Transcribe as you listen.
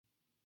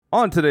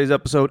On today's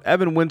episode,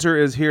 Evan Winter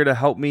is here to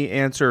help me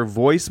answer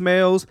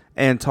voicemails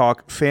and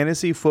talk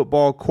fantasy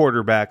football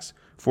quarterbacks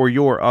for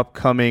your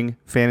upcoming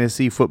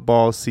fantasy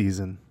football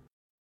season.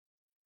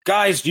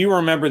 Guys, do you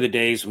remember the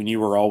days when you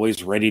were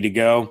always ready to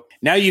go?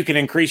 Now you can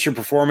increase your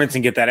performance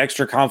and get that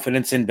extra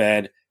confidence in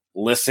bed.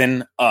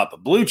 Listen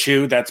up. Blue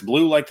Chew, that's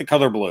blue like the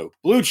color blue.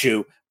 Blue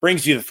Chew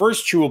brings you the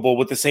first chewable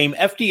with the same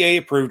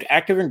FDA-approved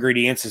active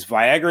ingredients as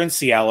Viagra and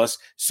Cialis,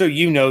 so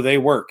you know they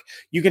work.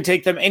 You can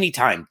take them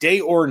anytime, day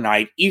or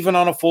night, even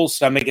on a full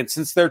stomach, and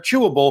since they're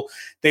chewable,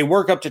 they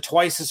work up to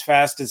twice as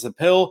fast as the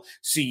pill,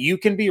 so you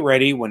can be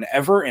ready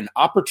whenever an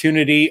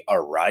opportunity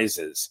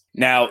arises.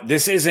 Now,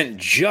 this isn't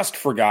just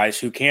for guys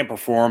who can't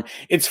perform,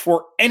 it's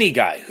for any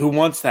guy who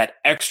wants that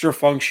extra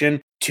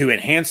function to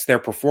enhance their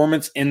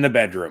performance in the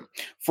bedroom.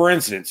 For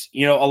instance,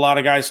 a lot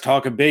of guys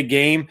talk a big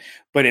game,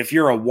 but if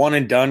you're a one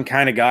and done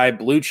kind of guy,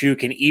 Blue Chew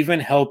can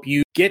even help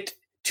you get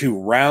to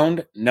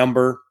round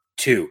number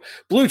 2.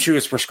 Blue Chew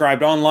is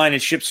prescribed online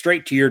and shipped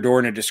straight to your door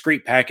in a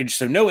discreet package,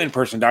 so no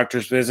in-person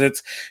doctor's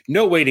visits,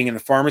 no waiting in the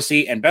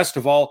pharmacy, and best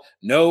of all,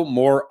 no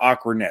more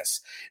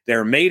awkwardness.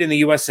 They're made in the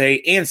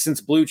USA, and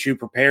since Blue Chew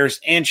prepares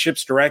and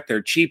ships direct,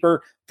 they're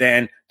cheaper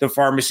than the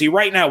pharmacy.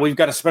 Right now, we've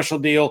got a special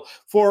deal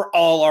for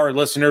all our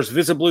listeners.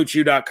 Visit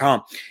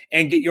BlueChew.com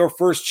and get your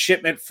first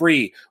shipment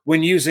free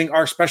when using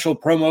our special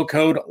promo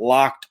code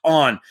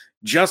LOCKEDON.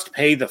 Just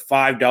pay the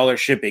 $5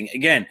 shipping.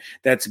 Again,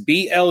 that's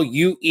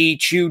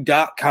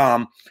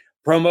BLUEChew.com,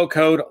 promo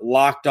code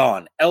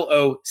LOCKEDON,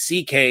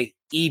 LOCKEDON,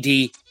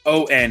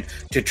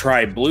 to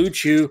try Blue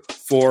Chew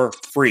for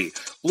free.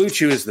 Blue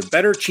Chew is the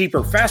better,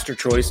 cheaper, faster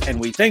choice, and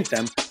we thank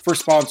them for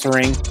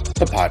sponsoring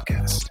the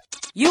podcast.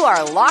 You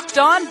are Locked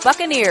On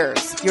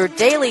Buccaneers, your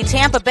daily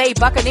Tampa Bay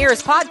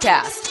Buccaneers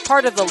podcast,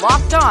 part of the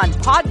Locked On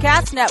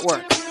Podcast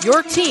Network,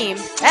 your team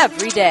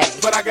every day.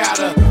 But I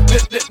gotta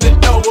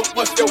know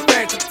what's your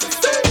fantasy.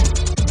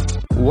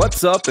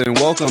 What's up, and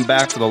welcome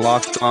back to the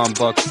Locked On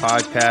Bucs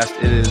podcast.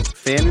 It is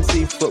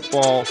Fantasy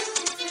Football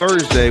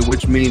Thursday,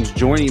 which means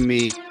joining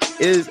me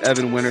is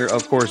Evan Winter.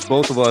 Of course,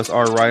 both of us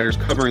are writers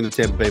covering the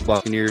Tampa Bay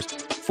Buccaneers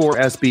for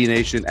SB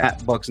Nation at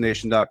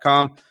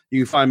BucsNation.com.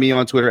 You can find me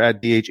on Twitter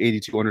at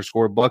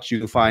DH82_Bucks. You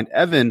can find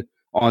Evan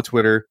on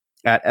Twitter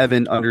at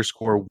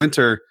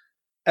Evan_Winter.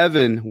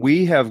 Evan,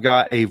 we have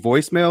got a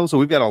voicemail, so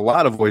we've got a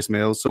lot of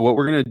voicemails. So what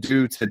we're going to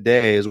do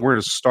today is we're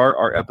going to start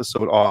our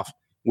episode off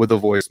with a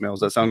voicemail.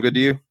 Does that sound good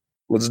to you?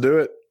 Let's do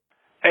it.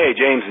 Hey,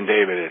 James and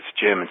David, it's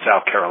Jim in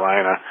South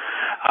Carolina.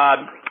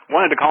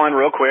 Wanted to call in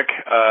real quick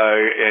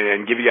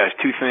and give you guys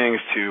two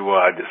things to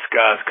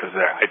discuss because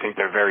I think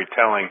they're very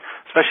telling,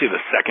 especially the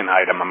second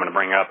item I'm going to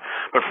bring up.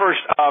 But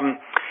first,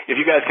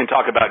 if you guys can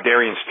talk about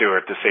Darian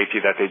Stewart, the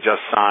safety that they just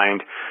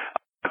signed,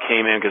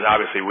 came in because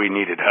obviously we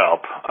needed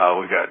help.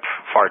 We've got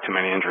far too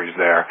many injuries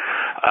there.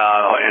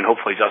 And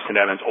hopefully Justin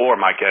Evans or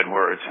Mike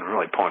Edwards, and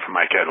really pulling for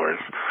Mike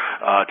Edwards,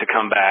 to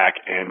come back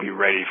and be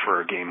ready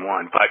for game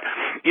one. But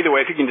either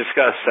way, if you can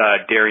discuss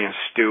Darian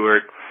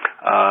Stewart,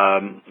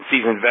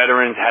 seasoned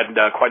veteran, had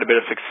quite a bit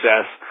of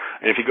success.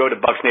 And if you go to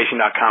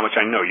BucsNation.com, which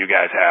I know you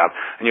guys have,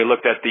 and you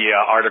looked at the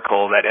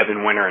article that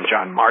Evan Winter and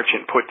John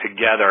Marchant put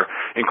together,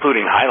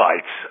 including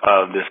highlights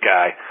of this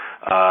guy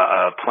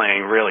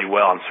playing really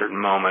well in certain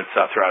moments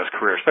throughout his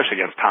career, especially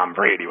against Tom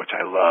Brady, which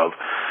I love.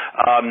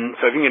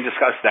 So if you can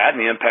discuss that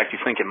and the impact you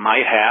think it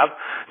might have.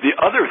 The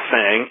other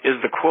thing is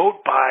the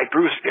quote by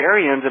Bruce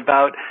Arians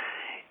about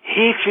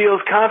he feels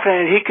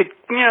confident he could,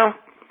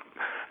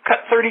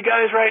 cut 30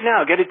 guys right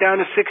now, get it down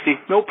to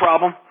 60, no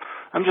problem.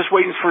 I'm just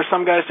waiting for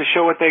some guys to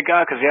show what they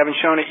got because they haven't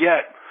shown it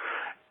yet.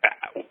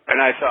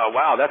 And I thought,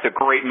 wow, that's a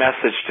great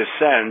message to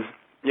send,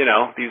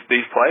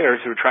 these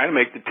players who are trying to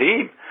make the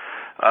team.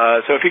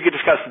 So if you could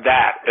discuss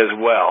that as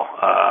well,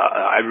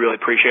 I'd really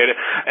appreciate it.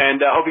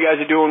 And I hope you guys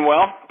are doing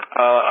well.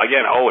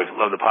 Again, I always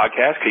love the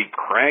podcast. Keep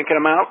cranking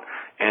them out.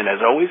 And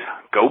as always,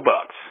 go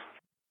Bucs.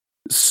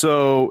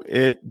 So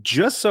it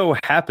just so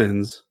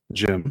happens,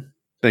 Jim,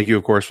 thank you,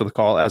 of course, for the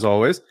call, as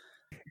always,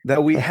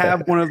 that we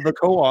have one of the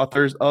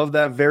co-authors of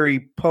that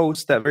very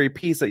post, that very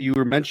piece that you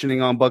were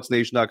mentioning on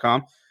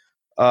BucsNation.com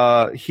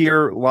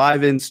here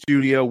live in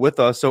studio with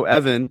us. So,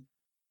 Evan,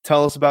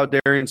 tell us about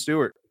Darian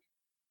Stewart.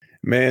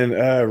 Man,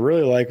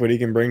 really like what he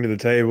can bring to the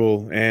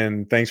table,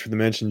 and thanks for the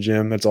mention,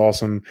 Jim. That's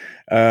awesome.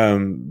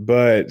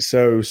 But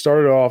so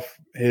started off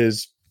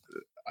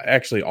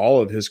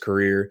all of his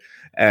career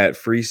at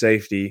free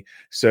safety.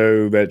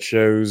 So that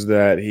shows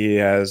that he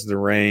has the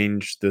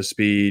range, the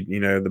speed,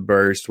 the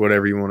burst,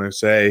 whatever you want to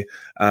say,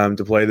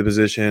 to play the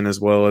position,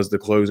 as well as the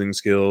closing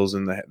skills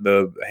and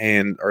the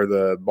hand or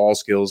the ball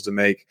skills to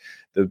make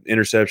the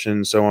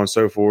interception, so on and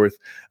so forth.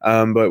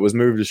 But was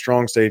moved to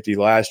strong safety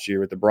last year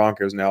with the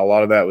Broncos. Now, a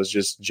lot of that was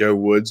just Joe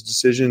Wood's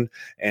decision.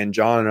 And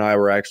John and I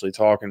were actually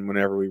talking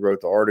whenever we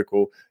wrote the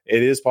article.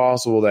 It is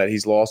possible that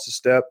he's lost a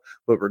step,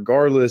 but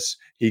regardless,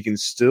 he can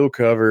still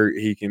cover.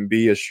 He can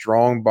be a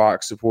strong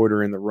box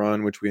supporter in the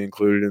run, which we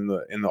included in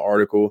the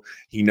article.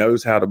 He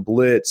knows how to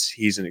blitz.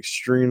 He's an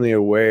extremely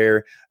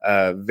aware,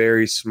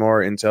 very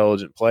smart,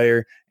 intelligent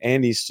player,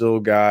 and he's still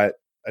got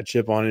a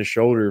chip on his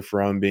shoulder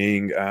from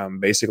being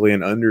basically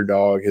an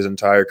underdog his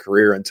entire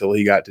career until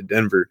he got to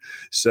Denver.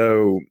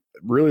 So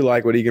really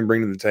like what he can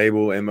bring to the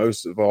table, and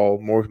most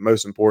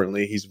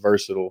importantly, he's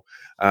versatile,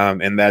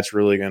 and that's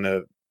really going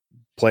to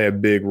play a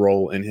big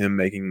role in him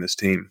making this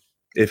team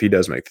if he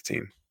does make the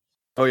team.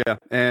 Oh yeah,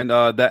 and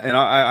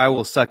I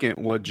will second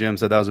what Jim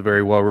said. That was a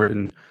very well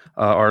written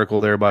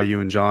article there by you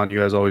and John. You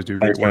guys always do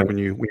great work when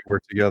you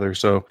work together.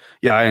 So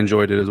yeah, I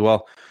enjoyed it as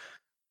well.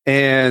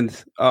 And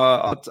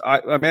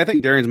I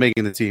think Darian's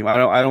making the team. I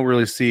don't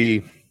really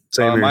see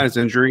minus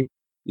injury.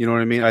 You know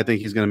what I mean? I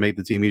think he's going to make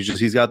the team.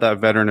 He's got that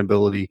veteran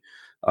ability.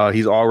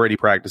 He's already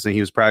practicing.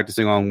 He was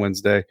practicing on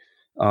Wednesday.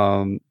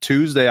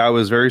 Tuesday, I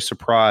was very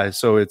surprised.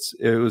 So it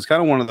was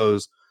kind of one of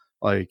those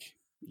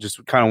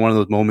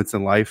moments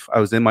in life. I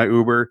was in my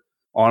Uber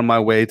on my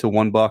way to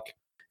 $1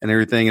 and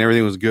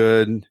everything was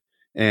good.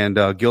 And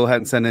Gil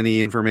hadn't sent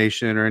any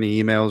information or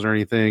any emails or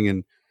anything.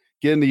 And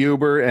get in the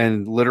Uber,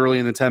 and literally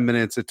in the 10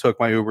 minutes it took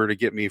my Uber to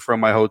get me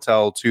from my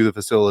hotel to the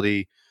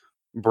facility.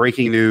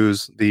 Breaking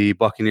news: the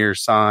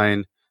Buccaneers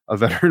sign a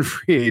veteran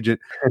free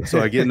agent. So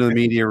I get into the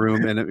media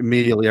room, and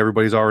immediately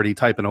everybody's already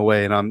typing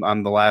away, and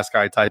I'm the last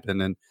guy typing,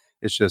 and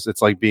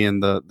it's like being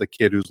the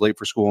kid who's late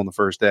for school on the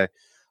first day.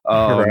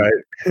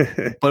 Right.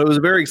 But it was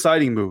a very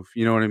exciting move.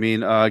 You know what I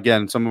mean?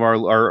 Again, some of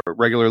our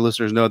regular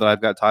listeners know that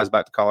I've got ties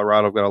back to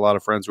Colorado. I've got a lot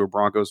of friends who are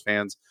Broncos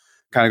fans.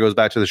 Kind of goes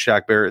back to the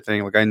Shaq Barrett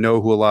thing. Like, I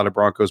know who a lot of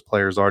Broncos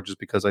players are just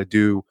because I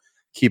do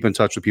keep in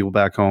touch with people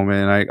back home,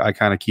 and I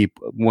kind of keep,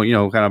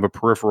 kind of a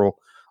peripheral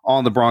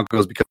on the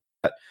Broncos because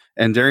of that.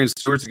 And Darian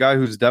Stewart's a guy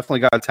who's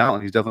definitely got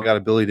talent. He's definitely got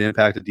ability to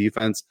impact the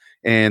defense.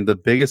 And the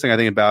biggest thing I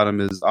think about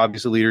him is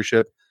obviously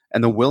leadership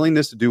and the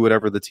willingness to do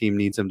whatever the team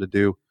needs him to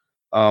do.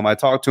 I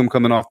talked to him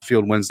coming off the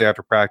field Wednesday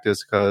after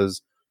practice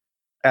because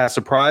as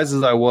surprised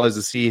as I was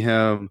to see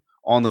him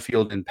on the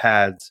field in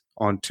pads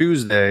on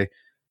Tuesday,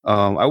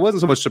 I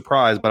wasn't so much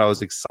surprised, but I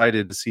was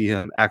excited to see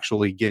him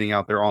actually getting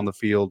out there on the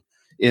field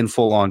in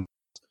full on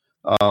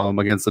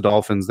against the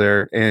Dolphins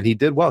there. And he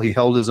did well. He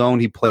held his own.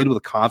 He played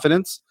with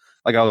confidence.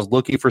 Like, I was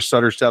looking for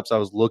stutter steps. I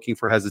was looking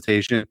for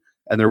hesitation,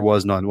 and there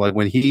was none. Like,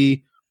 when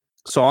he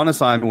saw an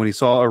assignment, when he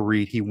saw a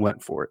read, he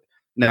went for it.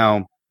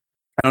 Now,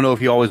 I don't know if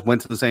he always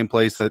went to the same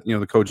place that,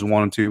 the coaches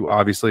want him to.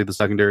 Obviously, the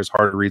secondary is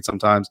hard to read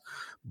sometimes.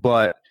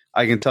 But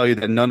I can tell you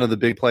that none of the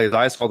big plays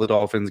I saw the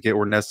Dolphins get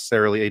were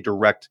necessarily a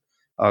direct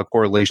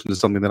correlation to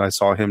something that I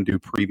saw him do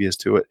previous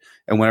to it.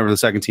 And whenever the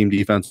second team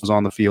defense was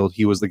on the field,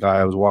 he was the guy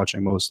I was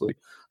watching mostly.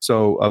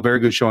 So a very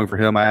good showing for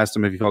him. I asked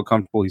him if he felt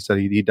comfortable. He said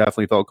he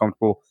definitely felt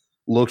comfortable.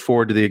 Looked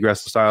forward to the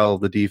aggressive style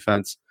of the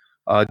defense.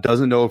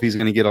 Doesn't know if he's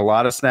going to get a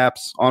lot of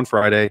snaps on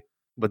Friday,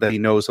 but that he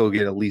knows he'll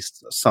get at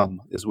least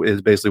some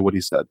is basically what he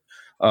said.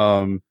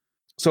 So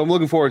I'm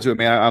looking forward to it,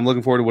 man. I'm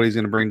looking forward to what he's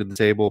going to bring to the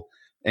table.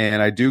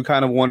 And I do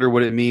kind of wonder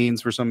what it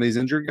means for some of these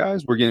injured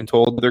guys. We're getting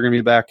told that they're going to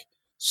be back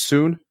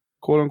soon,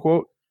 quote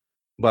unquote.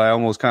 But I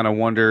almost kind of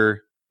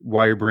wonder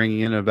why you're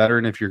bringing in a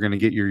veteran if you're going to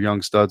get your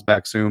young studs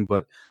back soon.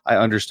 But I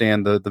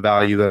understand the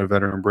value that a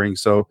veteran brings,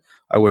 so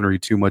I wouldn't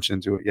read too much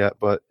into it yet.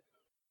 But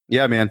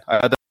yeah, man, I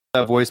had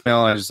that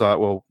voicemail, and I just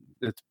thought, well,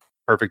 it's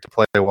perfect to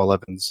play while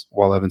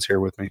Evan's here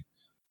with me.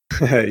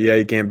 Yeah,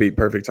 you can't beat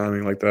perfect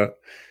timing like that.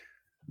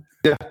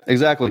 Yeah,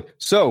 exactly.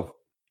 So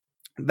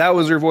that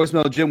was your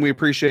voicemail, Jim. We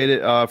appreciate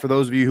it. For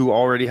those of you who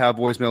already have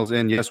voicemails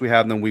in, yes, we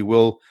have them. We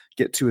will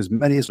get to as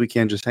many as we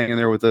can. Just hang in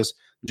there with us.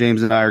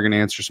 James and I are going to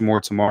answer some more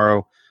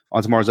tomorrow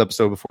on tomorrow's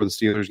episode before the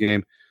Steelers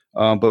game.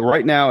 But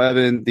right now,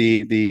 Evan,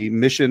 the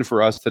mission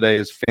for us today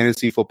is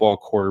fantasy football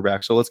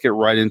quarterback. So let's get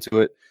right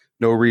into it.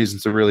 No reason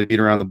to really beat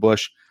around the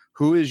bush.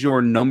 Who is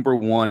your number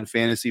one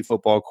fantasy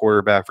football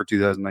quarterback for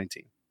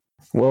 2019?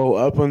 Well,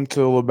 up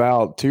until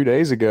about 2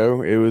 days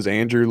ago, it was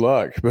Andrew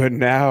Luck. But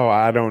now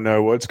I don't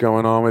know what's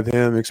going on with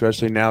him,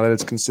 especially now that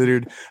it's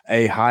considered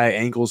a high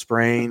ankle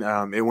sprain.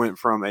 It went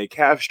from a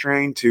calf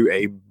strain to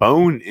a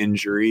bone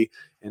injury,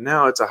 and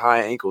now it's a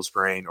high ankle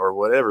sprain or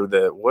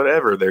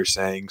whatever they're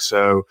saying.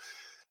 So,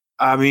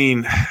 I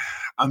mean,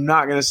 I'm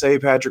not going to say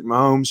Patrick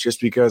Mahomes just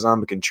because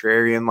I'm a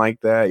contrarian like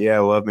that. Yeah,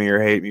 love me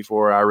or hate me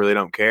for it. I really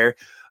don't care.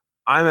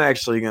 I'm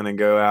actually going to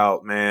go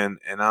out, man,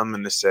 and I'm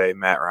going to say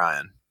Matt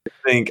Ryan.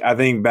 I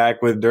think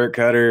back with Dirk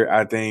Cutter,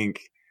 I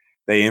think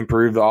they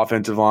improved the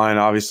offensive line.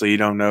 Obviously, you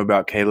don't know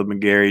about Caleb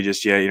McGarry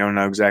just yet. You don't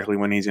know exactly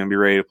when he's going to be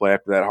ready to play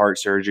after that heart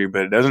surgery,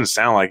 but it doesn't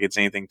sound like it's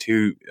anything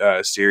too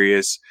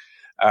serious.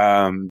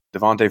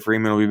 Devontae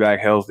Freeman will be back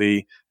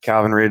healthy.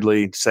 Calvin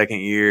Ridley, second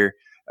year.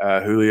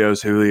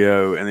 Julio's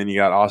Julio, and then you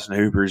got Austin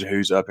Hooper,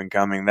 who's up and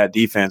coming. That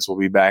defense will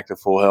be back to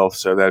full health,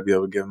 so that'd be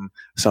able to give them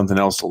something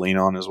else to lean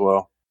on as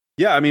well.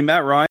 Yeah, I mean,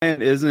 Matt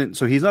Ryan isn't –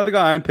 so he's not the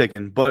guy I'm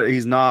picking, but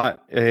he's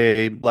not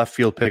a left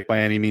field pick by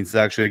any means. It's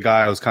actually a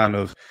guy I was kind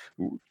of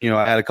 –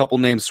 I had a couple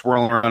names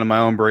swirling around in my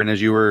own brain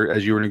as you were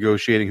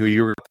negotiating who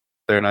you were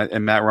there,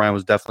 and Matt Ryan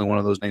was definitely one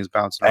of those names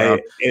bouncing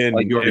around.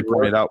 Like you already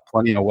pointed out,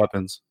 plenty of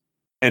weapons.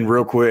 And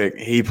real quick,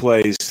 he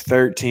plays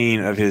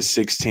 13 of his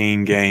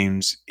 16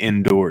 games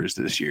indoors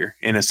this year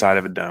in a side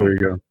of a dome. There you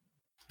go.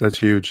 That's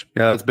huge.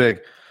 Yeah, that's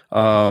big.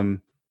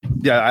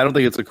 Yeah, I don't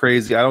think it's a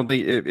crazy. I don't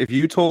think if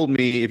you tell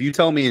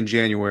me in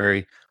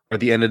January or at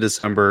the end of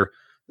December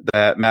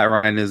that Matt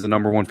Ryan is the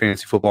number one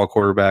fantasy football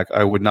quarterback,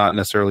 I would not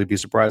necessarily be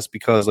surprised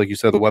because, like you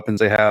said, the weapons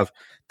they have,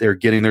 they're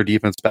getting their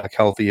defense back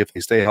healthy. If they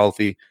stay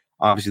healthy,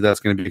 obviously that's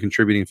going to be a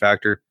contributing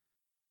factor.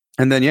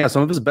 And then, yeah,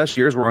 some of his best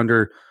years were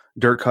under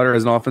Dirk Cutter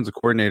as an offensive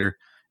coordinator.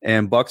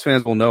 And Bucs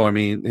fans will know. I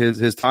mean,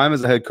 his time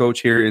as a head coach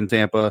here in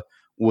Tampa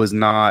was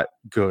not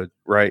good,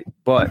 right?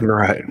 But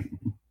Right.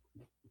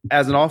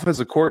 as an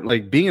offensive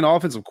being an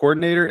offensive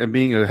coordinator and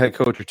being a head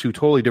coach are two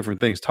totally different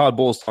things. Todd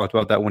Bowles talked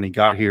about that when he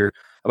got here,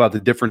 about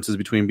the differences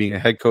between being a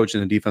head coach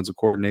and a defensive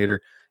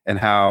coordinator, and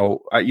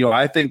how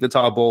I think that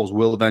Todd Bowles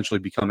will eventually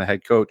become a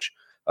head coach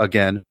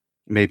again,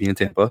 maybe in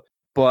Tampa.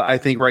 But I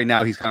think right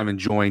now he's kind of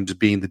enjoying just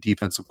being the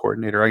defensive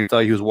coordinator. I can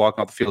tell you he was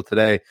walking off the field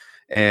today,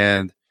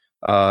 and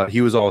he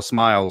was all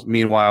smiles.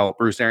 Meanwhile,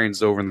 Bruce Arians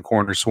is over in the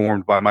corner,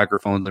 swarmed by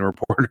microphones and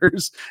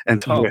reporters,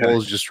 and Todd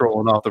Bowles just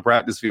strolling off the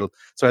practice field.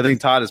 So I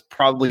think Todd is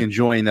probably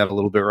enjoying that a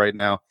little bit right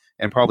now,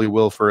 and probably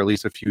will for at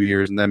least a few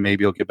years, and then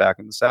maybe he'll get back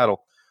in the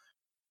saddle.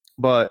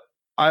 But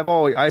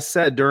I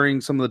said during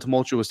some of the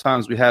tumultuous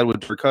times we had with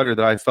Dirk Cutter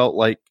that I felt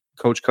like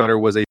Coach Cutter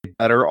was a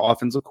better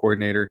offensive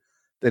coordinator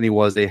than he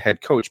was a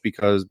head coach,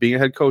 because being a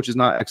head coach is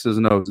not X's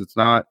and O's. It's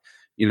not,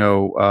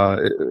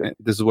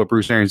 this is what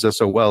Bruce Arians does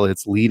so well.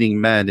 It's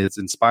leading men. It's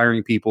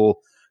inspiring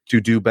people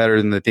to do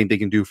better than they think they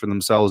can do for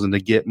themselves and to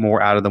get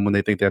more out of them when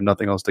they think they have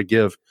nothing else to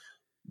give.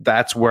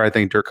 That's where I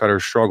think Dirk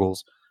Cutter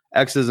struggles.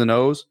 X's and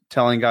O's,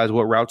 telling guys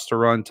what routes to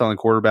run, telling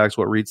quarterbacks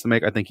what reads to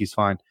make, I think he's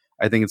fine.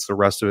 I think it's the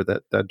rest of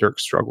it that Dirk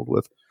struggled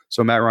with.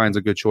 So Matt Ryan's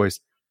a good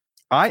choice.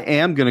 I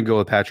am going to go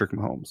with Patrick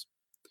Mahomes,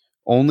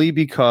 only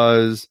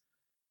because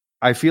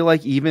I feel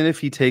like even if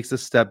he takes a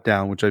step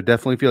down, which I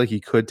definitely feel like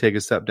he could take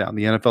a step down,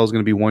 the NFL is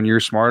going to be 1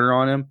 year smarter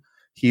on him.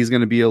 He's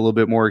going to be a little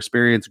bit more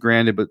experienced,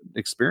 granted, but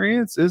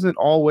experience isn't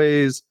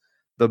always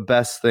the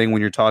best thing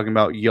when you're talking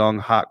about young,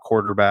 hot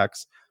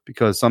quarterbacks,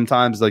 because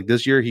sometimes, like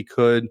this year, he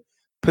could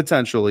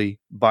potentially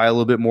buy a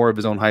little bit more of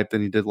his own hype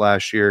than he did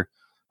last year.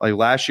 Like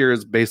last year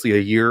is basically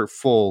a year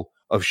full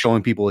of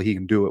showing people that he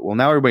can do it. Well,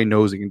 now everybody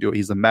knows he can do it.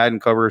 He's a Madden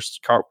cover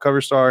star,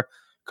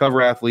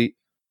 cover athlete,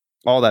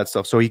 all that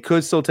stuff. So he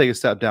could still take a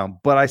step down,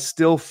 but I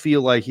still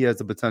feel like he has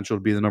the potential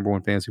to be the number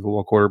one fantasy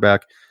football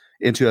quarterback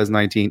in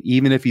 2019,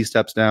 even if he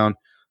steps down,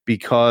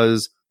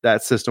 because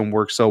that system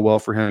works so well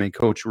for him and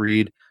Coach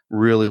Reed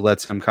really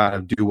lets him kind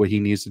of do what he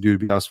needs to do to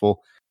be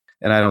successful.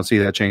 And I don't see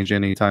that change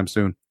anytime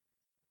soon.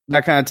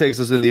 That kind of takes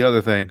us to the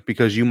other thing,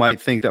 because you might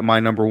think that my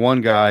number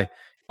one guy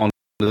on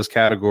this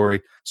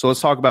category. So let's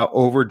talk about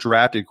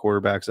overdrafted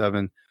quarterbacks,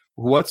 Evan.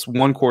 What's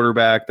one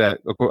quarterback that,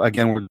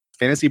 again, we're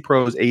Fantasy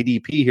Pros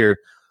ADP here,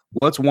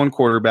 what's one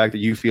quarterback that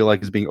you feel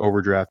like is being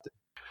overdrafted?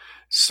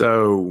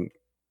 So,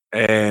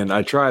 and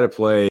I try to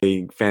play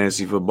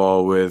fantasy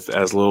football with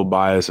as little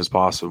bias as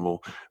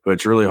possible, but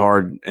it's really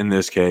hard in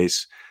this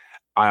case.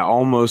 I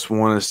almost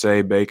want to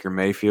say Baker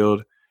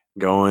Mayfield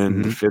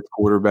going the fifth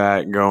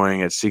quarterback,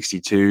 going at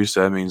 62.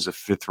 So that means the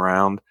fifth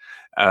round,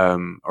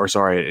 in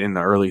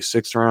the early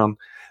sixth round.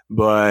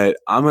 But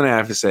I'm going to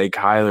have to say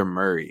Kyler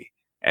Murray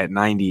at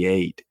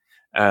 98.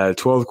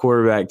 12th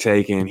quarterback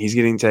taken. He's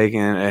getting taken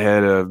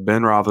ahead of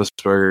Ben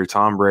Roethlisberger,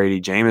 Tom Brady,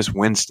 Jameis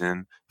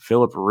Winston,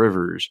 Phillip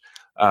Rivers,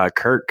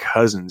 Kirk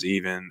Cousins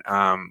even.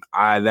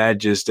 That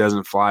just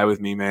doesn't fly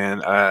with me,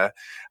 man.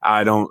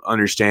 I don't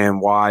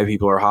understand why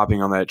people are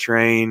hopping on that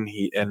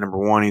train. At number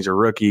one, he's a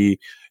rookie.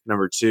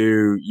 Number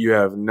two, you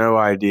have no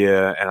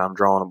idea, and I'm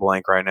drawing a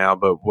blank right now,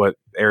 but what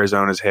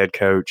Arizona's head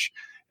coach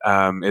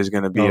is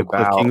going to be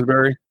about. Cliff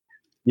Kingsbury?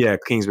 Yeah,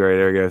 Kingsbury.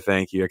 There you go.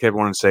 Thank you. I kept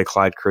wanting to say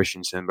Clyde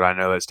Christensen, but I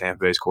know that's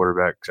Tampa Bay's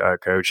quarterback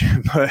coach.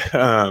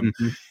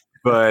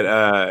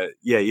 But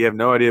you have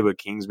no idea what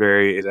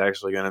Kingsbury is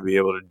actually going to be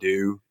able to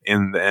do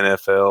in the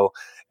NFL.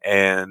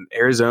 And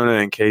Arizona,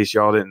 in case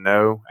y'all didn't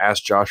know,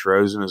 asked Josh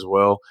Rosen as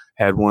well,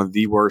 had one of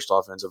the worst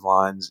offensive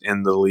lines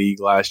in the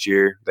league last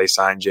year. They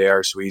signed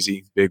J.R.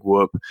 Sweezy, big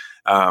whoop.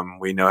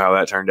 We know how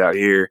that turned out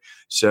here.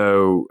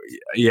 So,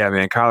 yeah,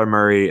 man, Kyler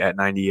Murray at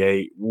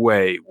 98,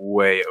 way,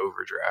 way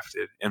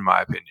overdrafted, in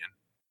my opinion.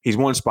 He's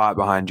one spot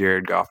behind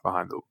Jared Goff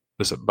by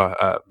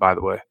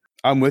the way.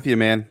 I'm with you,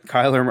 man.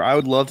 Kyler, I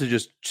would love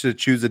to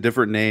choose a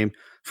different name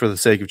for the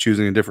sake of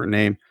choosing a different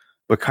name,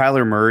 but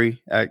Kyler Murray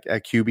at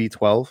QB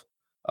 12.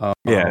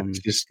 It's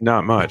just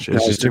not much.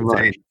 It's just too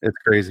much. It's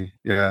crazy.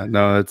 Yeah,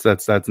 no,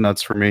 that's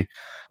nuts for me.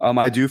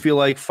 I do feel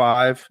like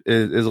 5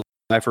 is a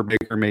high for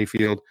Baker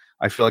Mayfield.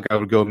 I feel like I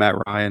would go Matt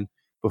Ryan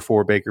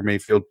before Baker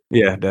Mayfield.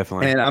 Yeah,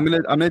 definitely. And I'm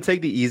gonna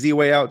take the easy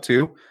way out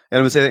too, and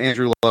I'm gonna say that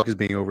Andrew Luck is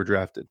being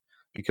overdrafted,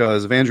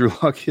 because if Andrew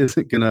Luck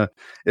isn't gonna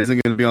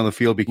be on the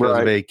field because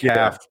of a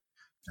calf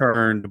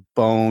turned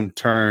bone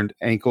turned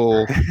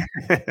ankle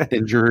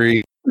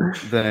injury,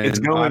 then it's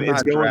going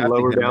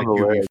lower down the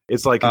leg.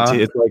 It's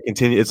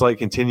like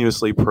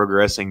continuously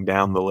progressing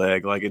down the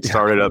leg. Like it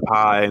started up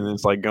high and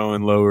it's like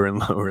going lower and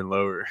lower and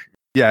lower.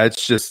 Yeah,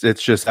 it's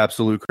just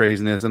absolute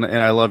craziness. And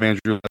I love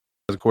Andrew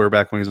as a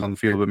quarterback when he's on the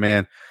field, but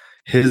man,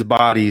 his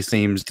body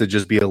seems to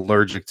just be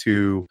allergic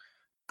to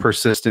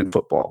persistent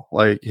football.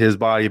 Like his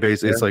body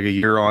basically, it's like a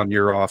year on,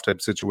 year off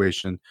type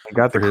situation. He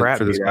got the crap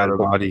for this beat guy's out of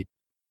him. body.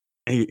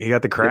 He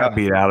got the crap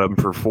beat out of him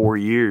for 4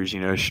 years,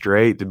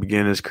 straight to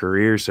begin his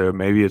career. So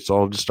maybe it's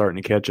all just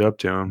starting to catch up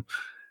to him.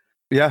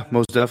 Yeah,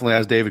 most definitely.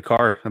 Ask David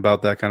Carr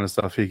about that kind of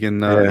stuff. He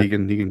can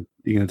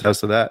attest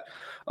to that.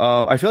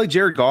 I feel like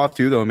Jared Goff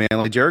too, though, man.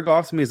 Like Jared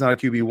Goff to me is not a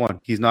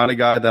QB1. He's not a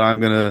guy that I'm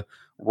gonna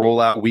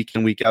roll out week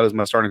in, week out as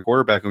my starting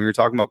quarterback. And when you're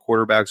talking about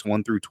quarterbacks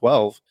 1 through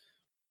 12,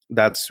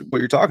 that's what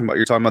you're talking about.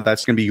 You're talking about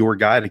that's gonna be your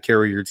guy to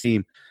carry your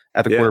team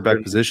at the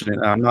quarterback position.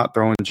 And I'm not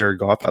throwing Jared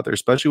Goff out there,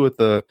 especially with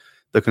the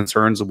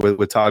concerns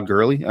with Todd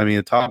Gurley. I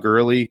mean, Todd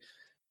Gurley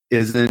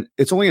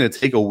it's only going to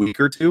take a week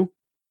or two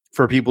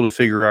for people to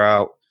figure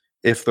out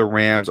if the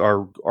Rams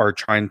are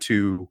trying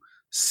to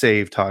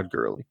save Todd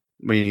Gurley.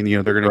 Meaning,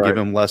 they're going to give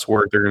him less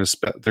work. They're going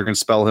to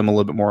spell him a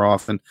little bit more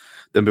often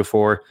than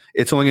before.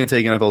 It's only going to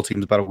take NFL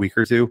teams about a week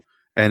or two.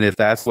 And if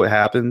that's what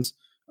happens,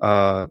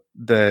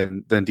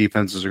 then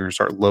defenses are going to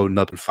start loading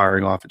up and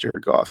firing off at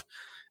Jared Goff.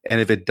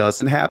 And if it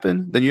doesn't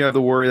happen, then you have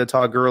the worry that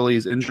Todd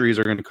Gurley's injuries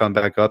are going to come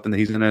back up and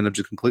he's going to end up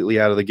just completely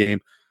out of the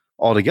game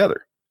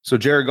altogether. So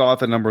Jared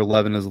Goff at number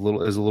 11 is a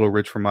little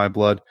rich for my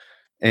blood.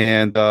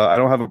 And I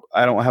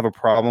don't have a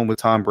problem with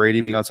Tom Brady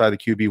being outside the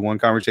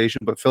QB1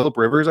 conversation, but Phillip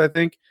Rivers, I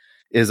think,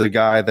 is a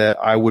guy that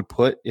I would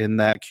put in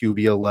that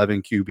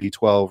QB11,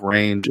 QB12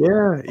 range,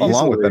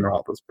 along with Ben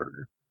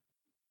Roethlisberger.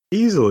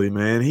 Easily,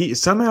 man. He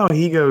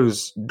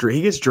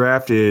gets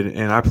drafted,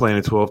 and I play in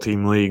a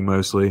 12-team league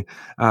mostly.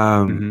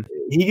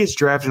 He gets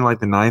drafted in like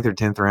the 9th or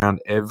 10th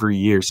round every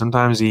year.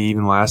 Sometimes he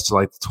even lasts to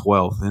like the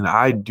 12th, and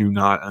I do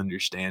not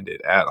understand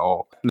it at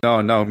all.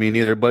 No, me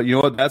neither. But you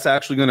know what? That's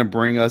actually going to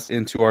bring us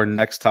into our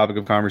next topic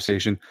of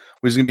conversation,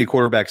 which is going to be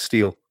quarterback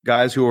steal.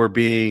 Guys who are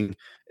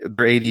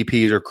their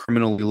ADPs are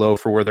criminally low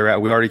for where they're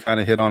at. We already kind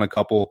of hit on a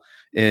couple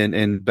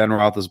in Ben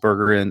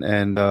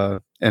Roethlisberger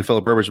and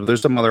Phillip Rivers, but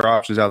there's some other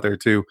options out there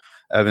too,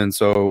 Evan.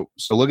 So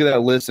look at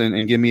that list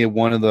and give me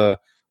one of the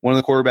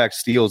quarterback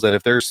steals that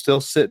if they're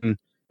still sitting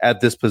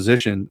at this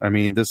position, I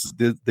mean,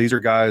 these are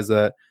guys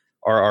that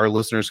our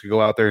listeners could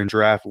go out there and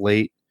draft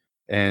late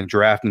and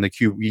draft in the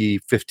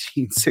QB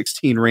 15,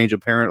 16 range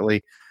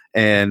apparently,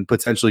 and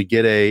potentially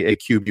get a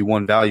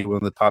QB1 value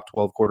in the top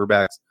 12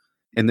 quarterbacks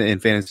in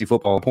fantasy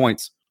football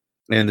points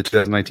in the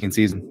 2019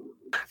 season.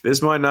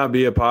 This might not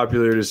be a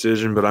popular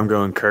decision, but I'm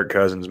going Kirk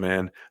Cousins,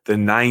 man. The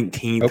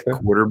 19th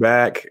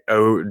quarterback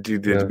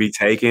to be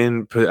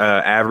taken.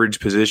 Average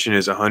position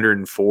is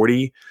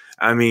 140.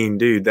 I mean,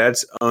 dude,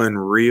 that's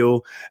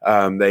unreal.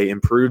 They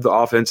improved the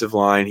offensive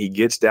line. He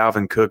gets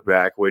Dalvin Cook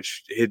back,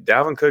 which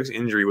Dalvin Cook's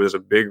injury was a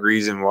big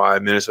reason why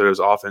Minnesota's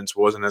offense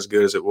wasn't as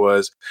good as it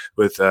was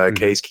with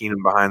Case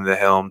Keenum behind the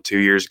helm 2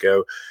 years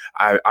ago.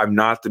 I'm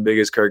not the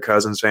biggest Kirk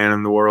Cousins fan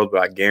in the world, but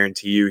I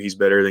guarantee you he's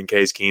better than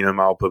Case Keenum.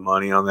 I'll put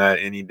money on that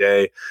any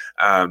day.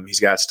 He's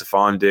got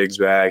Stephon Diggs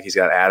back. He's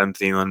got Adam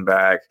Thielen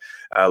back.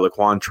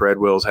 Laquan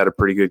Treadwell's had a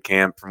pretty good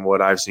camp from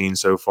what I've seen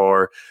so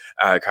far.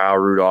 Kyle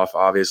Rudolph,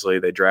 obviously,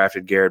 they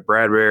drafted Garrett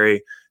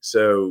Bradbury.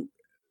 So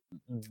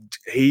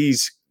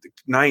he's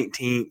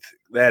 19th.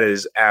 That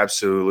is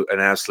an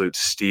absolute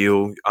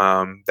steal.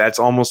 That's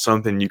almost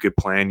something you could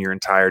plan your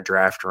entire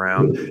draft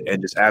around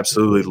and just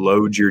absolutely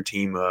load your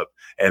team up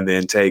and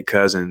then take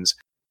Cousins.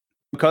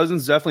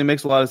 Cousins definitely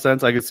makes a lot of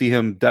sense. I could see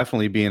him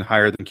definitely being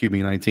higher than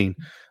QB 19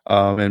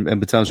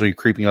 and potentially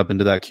creeping up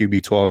into that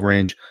QB 12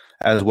 range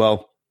as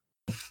well.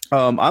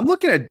 I'm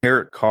looking at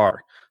Derek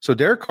Carr. So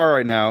Derek Carr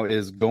right now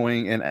is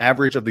going an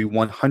average of the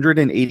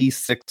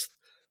 186th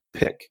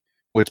pick,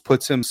 which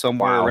puts him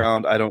somewhere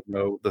around, I don't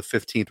know, the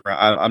 15th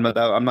round. I'm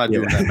not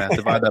doing that math.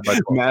 Divide that by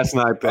 12. Math's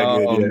not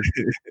that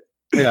good.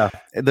 Yeah,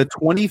 the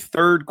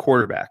 23rd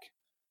quarterback.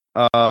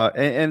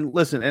 And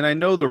listen, and I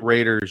know the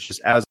Raiders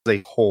just as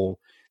a whole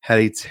had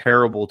a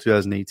terrible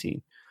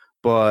 2018,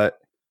 but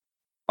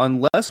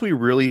unless we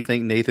really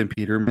think Nathan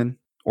Peterman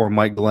or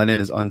Mike Glennon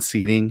is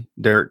unseating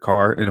Derek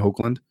Carr in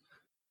Oakland,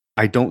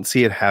 I don't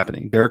see it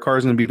happening. Derek Carr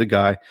is going to be the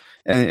guy.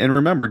 And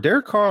remember,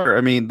 Derek Carr,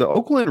 I mean, the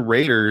Oakland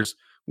Raiders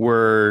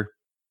were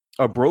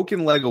a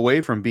broken leg away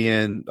from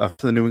being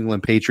the New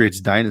England Patriots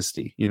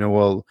dynasty.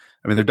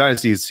 Their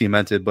dynasty is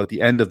cemented, but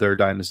the end of their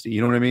dynasty, you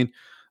know what I mean?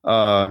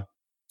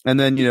 And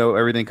then,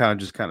 everything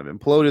kind of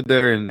imploded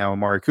there, and now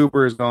Amari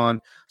Cooper is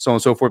gone, so on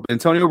and so forth. But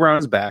Antonio Brown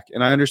is back,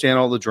 and I understand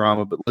all the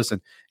drama, but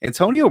listen,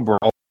 Antonio Brown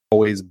has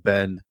always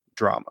been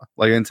drama.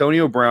 Like,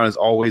 Antonio Brown has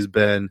always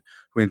been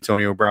who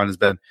Antonio Brown has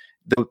been.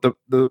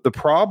 The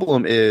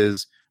problem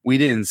is we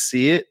didn't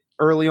see it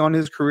early on in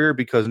his career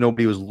because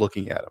nobody was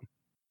looking at him.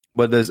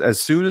 But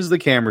as soon as the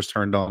cameras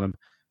turned on him,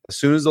 as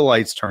soon as the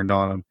lights turned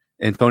on him,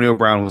 Antonio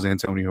Brown was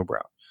Antonio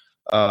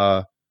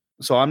Brown.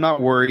 So I'm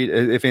not worried.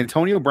 If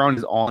Antonio Brown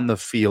is on the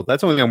field,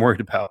 that's the only thing I'm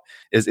worried about,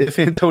 is if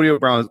Antonio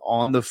Brown is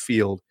on the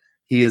field,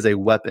 he is a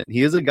weapon.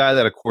 He is a guy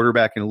that a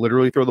quarterback can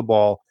literally throw the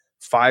ball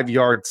 5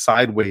 yards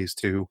sideways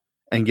to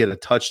and get a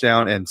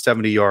touchdown and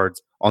 70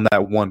 yards on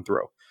that one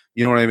throw.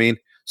 You know what I mean?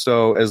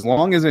 So as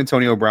long as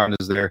Antonio Brown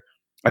is there,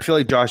 I feel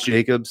like Josh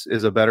Jacobs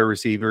is a better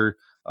receiver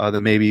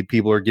that maybe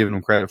people are giving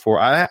him credit for.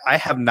 I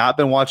have not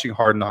been watching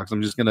Hard Knocks.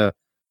 I'm just gonna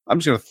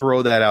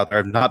throw that out there.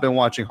 I've not been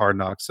watching Hard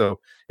Knocks. So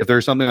if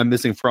there's something I'm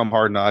missing from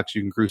Hard Knocks,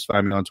 you can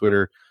crucify me on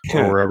Twitter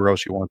or wherever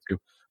else you want to.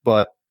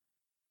 But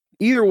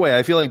either way,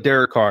 I feel like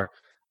Derek Carr,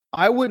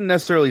 I wouldn't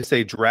necessarily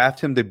say draft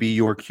him to be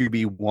your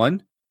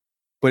QB1,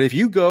 but if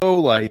you go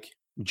like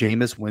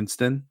Jameis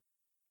Winston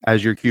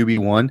as your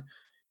QB1,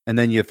 and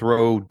then you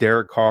throw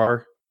Derek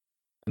Carr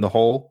in the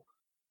hole,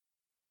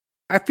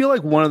 I feel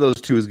like one of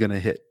those two is going to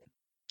hit.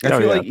 I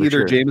feel like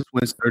either Jameis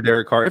Winston or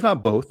Derek Carr, if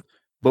not both,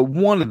 but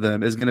one of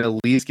them is going to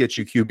at least get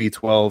you QB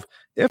 12,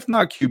 if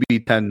not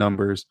QB 10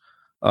 numbers.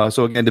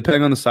 So again,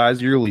 depending on the size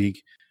of your league,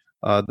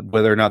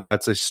 whether or not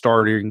that's a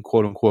starting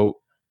quote unquote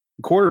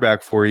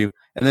quarterback for you.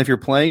 And then if you're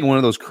playing one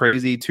of those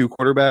crazy 2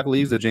 quarterback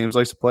leagues that James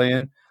likes to play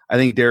in, I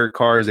think Derek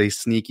Carr is a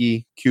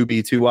sneaky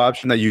QB2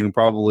 option that you can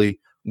probably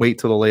wait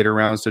till the later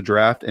rounds to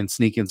draft and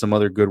sneak in some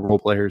other good role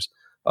players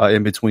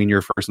in between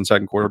your first and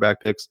second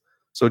quarterback picks.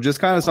 So just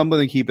kind of something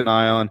to keep an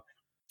eye on.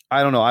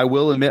 I don't know. I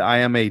will admit I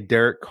am a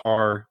Derek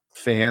Carr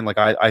fan. Like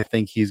I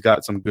think he's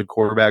got some good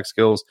quarterback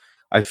skills.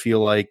 I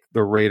feel like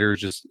the Raiders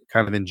just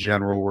kind of in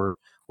general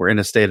were in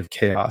a state of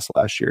chaos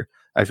last year.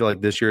 I feel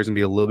like this year is going to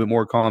be a little bit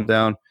more calmed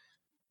down.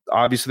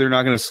 Obviously, they're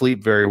not going to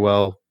sleep very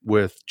well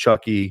with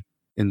Chucky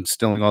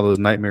instilling all those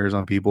nightmares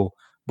on people.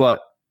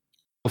 But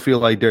I feel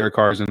like Derek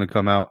Carr is going to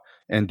come out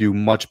and do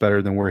much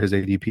better than where his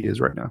ADP is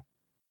right now.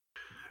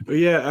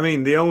 Yeah, I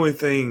mean, the only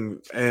thing,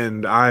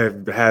 and I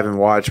haven't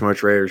watched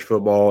much Raiders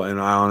football, and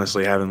I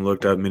honestly haven't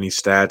looked up many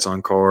stats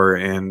on Carr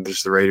and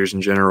just the Raiders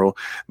in general.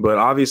 But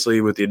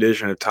obviously, with the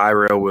addition of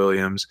Tyrell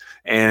Williams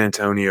and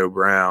Antonio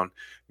Brown,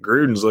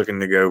 Gruden's looking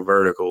to go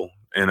vertical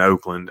in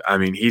Oakland. I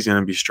mean, he's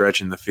going to be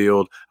stretching the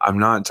field. I'm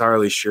not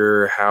entirely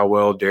sure how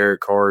well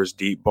Derek Carr's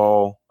deep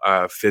ball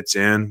fits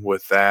in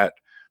with that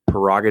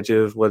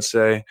prerogative, let's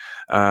say,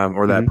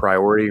 or that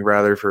priority,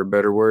 rather, for a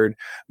better word.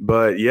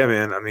 But yeah,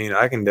 man, I mean,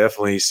 I can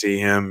definitely see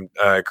him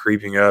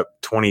creeping up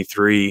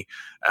 23,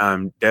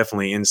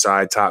 definitely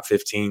inside top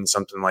 15,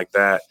 something like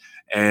that.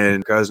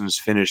 And Cousins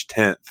finished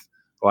 10th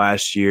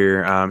last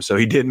year. So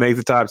he did make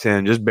the top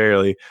 10, just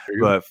barely,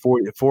 but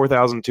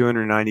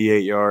 4,298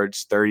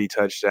 yards, 30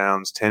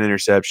 touchdowns, 10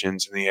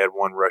 interceptions, and he had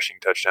 1 rushing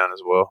touchdown as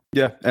well.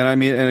 Yeah. And I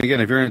mean, and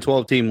again, if you're in a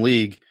 12-team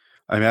league,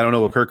 I mean, I don't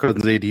know what Kirk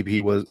Cousins'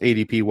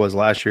 ADP was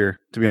last year,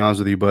 to be honest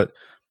with you, but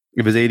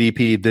if his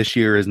ADP this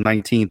year is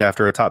 19th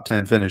after a top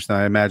 10 finish, then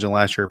I imagine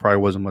last year it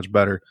probably wasn't much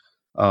better.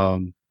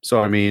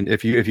 So I mean,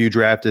 if you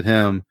drafted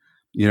him,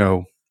 you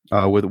know,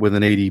 with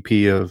an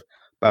ADP of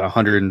about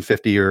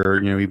 150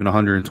 or even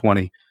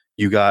 120,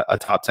 you got a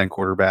top 10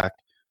 quarterback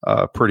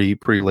pretty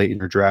late in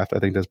your draft. I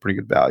think that's pretty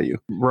good value,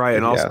 right?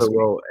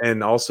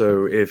 And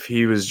also if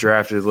he was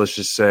drafted, let's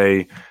just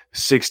say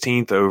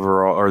 16th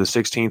overall or the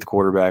 16th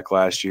quarterback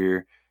last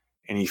year,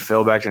 and he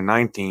fell back to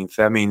 19th,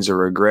 that means a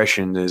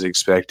regression is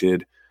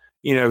expected.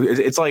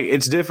 It's like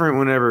it's different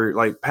whenever,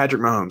 like,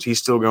 Patrick Mahomes, he's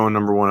still going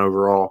number 1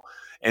 overall.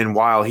 And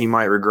while he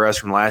might regress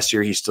from last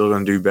year, he's still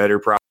going to do better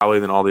probably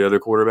than all the other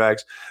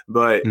quarterbacks.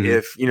 But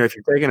if you're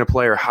taking a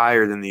player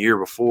higher than the year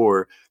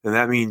before, then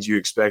that means you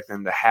expect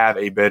them to have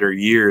a better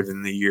year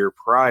than the year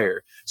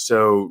prior.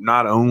 So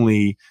not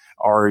only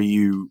are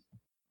you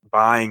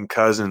buying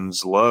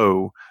Cousins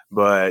low,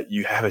 but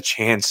you have a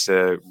chance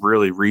to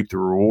really reap the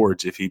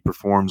rewards if he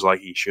performs like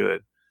he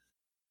should.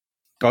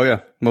 Oh, yeah,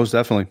 most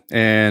definitely.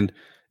 And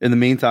in the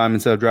meantime,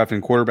 instead of drafting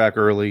a quarterback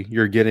early,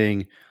 you're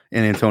getting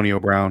an Antonio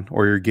Brown,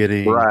 or you're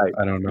getting,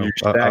 I don't know,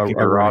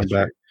 a running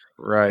back.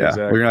 Right, yeah,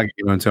 exactly. Well, you're not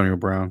getting Antonio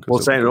Brown. Well,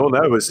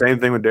 but same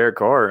thing with Derek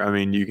Carr. I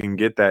mean, you can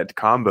get that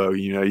combo.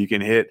 You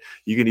can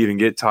even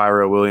get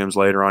Tyrell Williams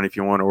later on if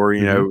you want, or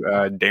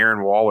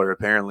Darren Waller.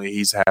 Apparently,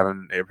 he's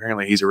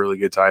a really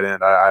good tight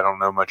end. I don't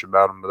know much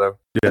about him, though.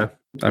 Yeah,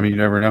 I mean, you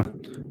never know.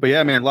 But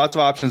yeah, man, lots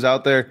of options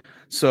out there.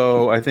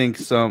 So I think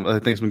some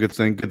good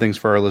things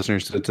for our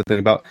listeners to think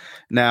about.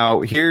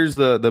 Now, here's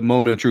the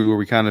moment of truth where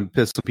we kind of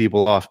piss some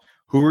people off.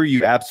 Who are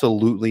you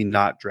absolutely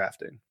not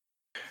drafting?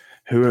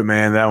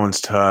 Man, that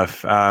one's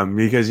tough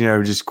because,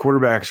 just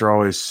quarterbacks are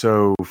always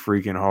so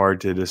freaking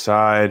hard to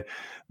decide.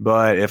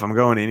 But if I'm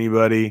going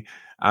anybody,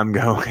 I'm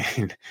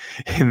going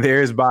 – and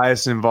there's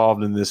bias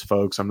involved in this,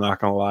 folks. I'm not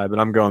going to lie, but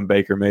I'm going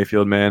Baker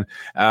Mayfield, man.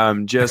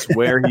 Just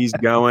where he's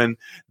going.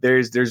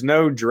 There's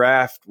no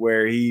draft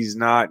where he's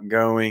not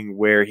going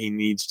where he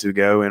needs to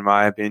go, in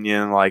my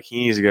opinion. Like,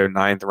 he needs to go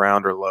 9th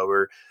round or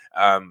lower.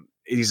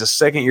 He's a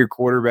second-year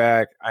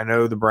quarterback. I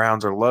know the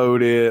Browns are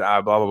loaded,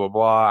 blah, blah, blah,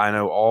 blah. I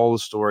know all the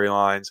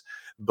storylines,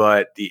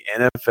 but the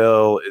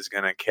NFL is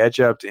going to catch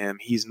up to him.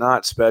 He's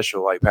not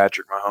special like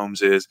Patrick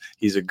Mahomes is.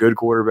 He's a good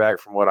quarterback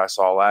from what I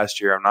saw last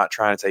year. I'm not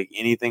trying to take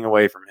anything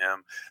away from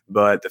him,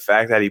 but the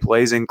fact that he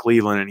plays in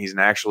Cleveland and he's an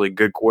actually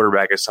good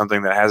quarterback is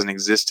something that hasn't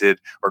existed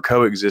or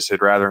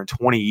coexisted, rather, in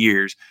 20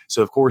 years.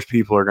 So, of course,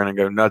 people are going to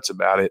go nuts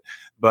about it.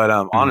 But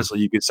honestly,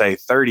 you could say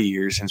 30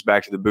 years since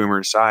back to the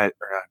Boomer side.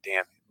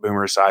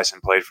 Boomer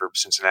Esiason played for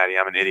Cincinnati.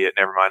 I'm an idiot.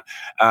 Never mind.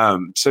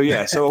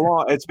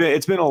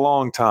 It's been a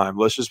long time.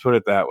 Let's just put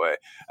it that way.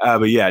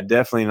 But yeah,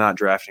 definitely not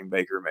drafting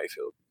Baker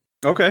Mayfield.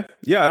 Okay.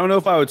 Yeah, I don't know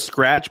if I would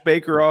scratch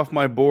Baker off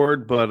my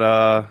board,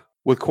 but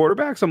with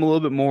quarterbacks, I'm a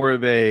little bit more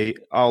of a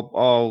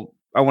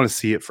I want to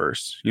see it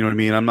first. You know what I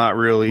mean? I'm not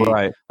really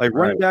like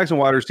running backs and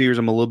wide receivers.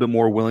 I'm a little bit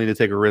more willing to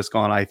take a risk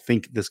on. I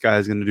think this guy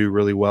is going to do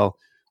really well.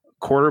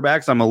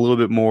 Quarterbacks, I'm a little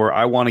bit more.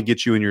 I want to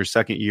get you in your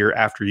second year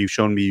after you've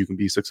shown me you can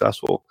be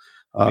successful.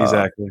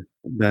 Exactly.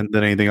 Than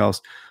anything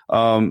else.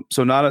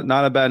 So not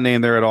a bad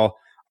name there at all.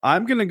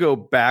 I'm going to go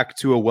back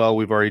to a well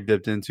we've already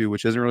dipped into,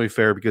 which isn't really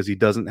fair because he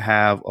doesn't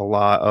have a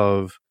lot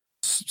of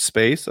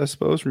space, I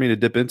suppose, for me to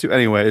dip into.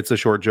 Anyway, it's a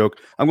short joke.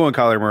 I'm going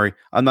Kyler Murray.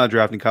 I'm not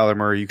drafting Kyler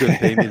Murray. You couldn't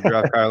pay me to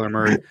draft Kyler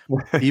Murray.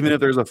 Even if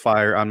there's a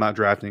fire, I'm not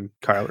drafting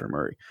Kyler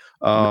Murray.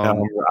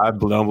 No, I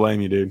don't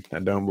blame you, dude. I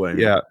don't blame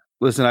you. Yeah.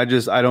 Listen, I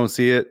don't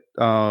see it.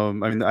 I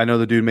mean, I know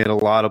the dude made a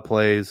lot of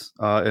plays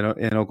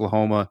in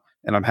Oklahoma,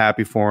 and I'm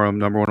happy for him.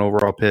 Number 1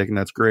 overall pick, and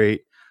that's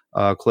great.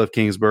 Cliff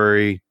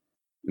Kingsbury,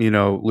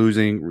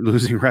 losing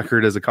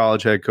record as a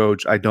college head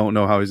coach. I don't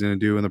know how he's going to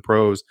do in the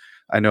pros.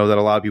 I know that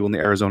a lot of people in the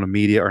Arizona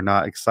media are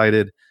not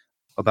excited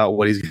about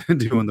what he's going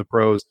to do in the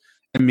pros.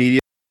 And media,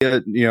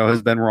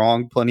 has been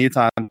wrong plenty of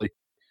times.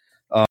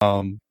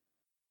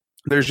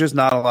 There's just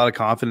not a lot of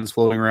confidence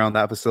floating around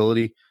that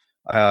facility.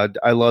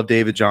 I love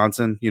David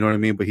Johnson, you know what I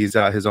mean? But he's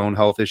got his own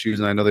health issues.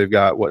 And I know they've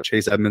got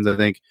Chase Edmonds, I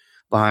think,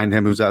 behind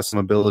him, who's got some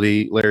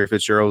ability. Larry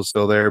Fitzgerald's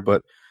still there,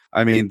 but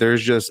I mean,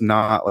 there's just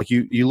not like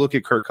you look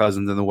at Kirk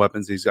Cousins and the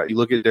weapons he's got. You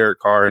look at Derek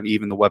Carr and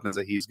even the weapons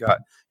that he's got.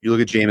 You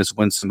look at Jameis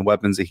Winston, the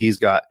weapons that he's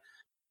got.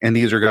 And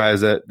these are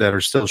guys that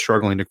are still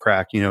struggling to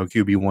crack,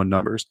 QB1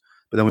 numbers.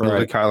 But then when you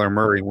look at Kyler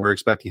Murray, we're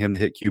expecting him to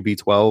hit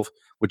QB12,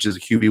 which is a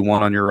QB1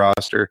 on your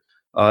roster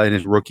in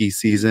his rookie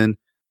season,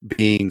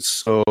 being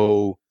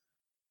so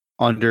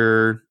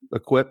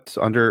under-equipped,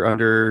 I don't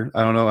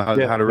know how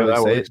to really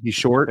say it. He's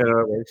short.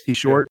 He's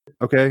short.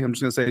 Okay, I'm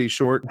just going to say he's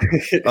short.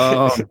 He's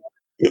not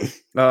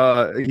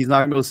going to be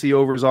able to see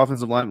over his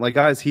offensive line. Like,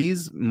 guys,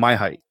 he's my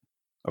height.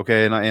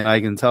 Okay, and I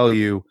can tell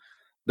you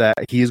that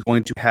he's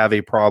going to have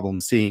a problem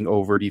seeing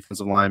over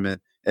defensive linemen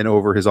and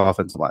over his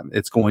offensive linemen.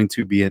 It's going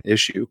to be an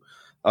issue.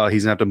 He's going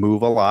to have to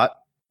move a lot,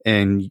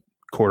 and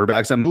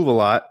quarterbacks that move a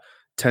lot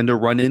tend to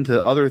run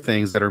into other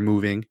things that are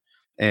moving,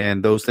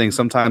 and those things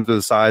sometimes are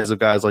the size of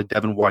guys like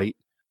Devin White,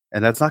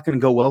 and that's not going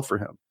to go well for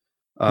him.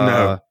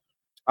 No.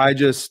 I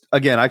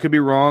could be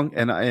wrong,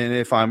 and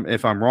if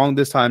I'm wrong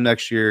this time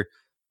next year,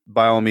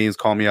 by all means,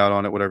 call me out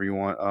on it, whatever you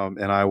want,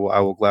 and I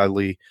will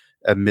gladly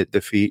admit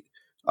defeat.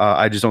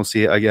 I just don't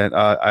see it again.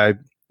 I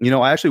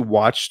actually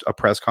watched a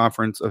press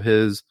conference of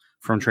his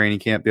from training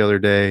camp the other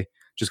day,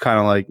 just kind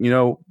of like,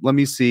 let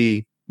me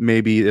see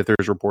maybe if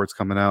there's reports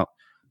coming out.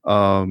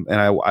 And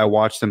I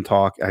watched him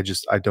talk. I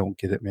don't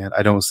get it, man.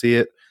 I don't see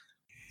it.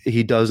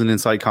 He doesn't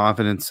incite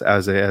confidence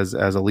as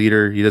a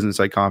leader. He doesn't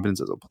incite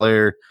confidence as a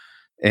player.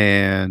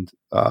 And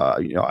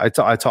I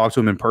talked to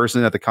him in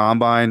person at the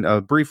combine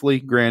briefly.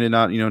 Granted,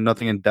 not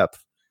nothing in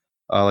depth.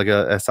 Like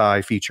a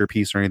SI feature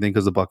piece or anything,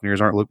 because the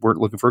Buccaneers weren't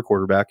looking for a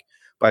quarterback.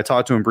 But I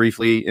talked to him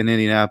briefly in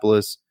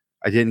Indianapolis.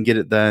 I didn't get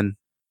it then.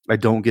 I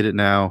don't get it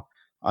now.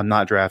 I'm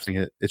not drafting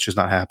it. It's just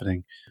not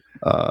happening.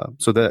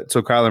 So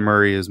Kyler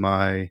Murray is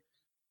my.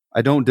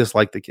 I don't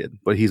dislike the kid,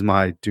 but he's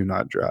my do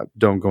not draft.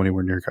 Don't go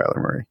anywhere near Kyler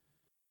Murray.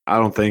 I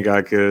don't think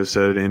I could have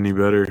said it any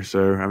better.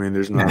 So I mean,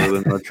 there's not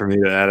really much for me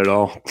to add at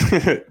all.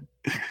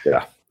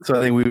 Yeah. So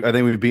I think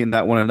we've beaten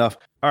that one enough.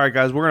 All right,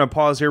 guys, we're going to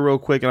pause here real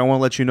quick, and I want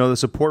to let you know the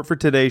support for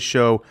today's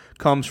show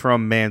comes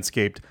from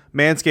Manscaped.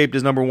 Manscaped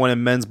is number 1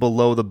 in men's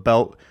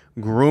below-the-belt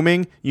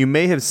grooming. You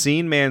may have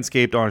seen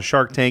Manscaped on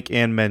Shark Tank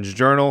and Men's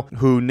Journal,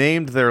 who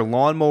named their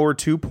Lawnmower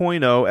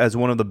 2.0 as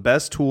one of the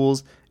best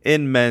tools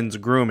in men's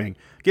grooming.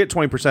 Get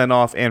 20%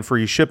 off and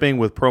free shipping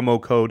with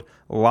promo code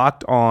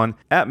LOCKEDON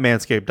at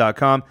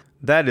manscaped.com.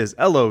 That is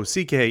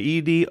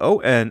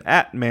LOCKEDON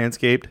at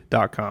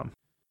manscaped.com.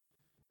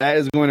 That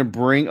is going to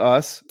bring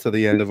us to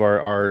the end of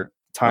our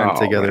time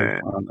together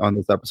on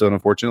this episode,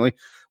 unfortunately.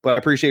 But I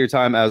appreciate your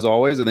time as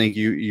always. I think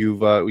you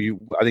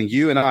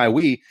and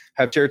we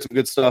have shared some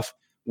good stuff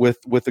with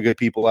the good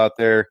people out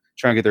there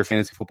trying to get their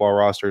fantasy football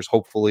rosters.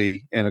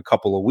 Hopefully in a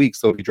couple of weeks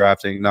they'll be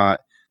drafting,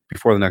 not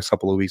before the next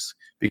couple of weeks,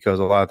 because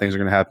a lot of things are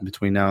going to happen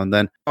between now and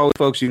then. All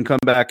folks, you can come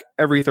back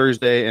every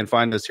Thursday and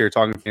find us here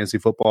talking fantasy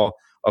football.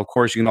 Of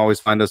course, you can always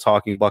find us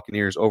talking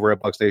Buccaneers over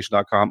at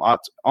buckstation.com,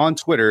 on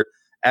Twitter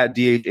at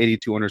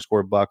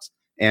DH82_Bucks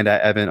and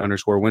at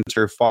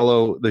Evan_Winter.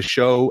 Follow the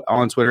show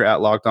on Twitter at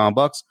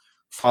LockedOnBucks.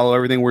 Follow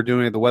everything we're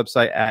doing at the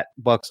website at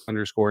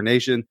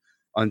Bucks_Nation.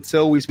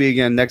 Until we speak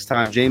again next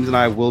time, James and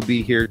I will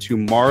be here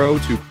tomorrow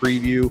to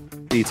preview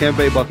the Tampa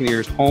Bay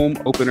Buccaneers home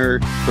opener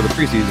for the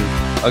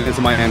preseason against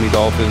the Miami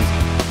Dolphins.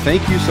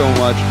 Thank you so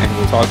much, and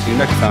we'll talk to you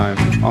next time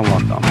on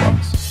Locked On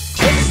Bucks.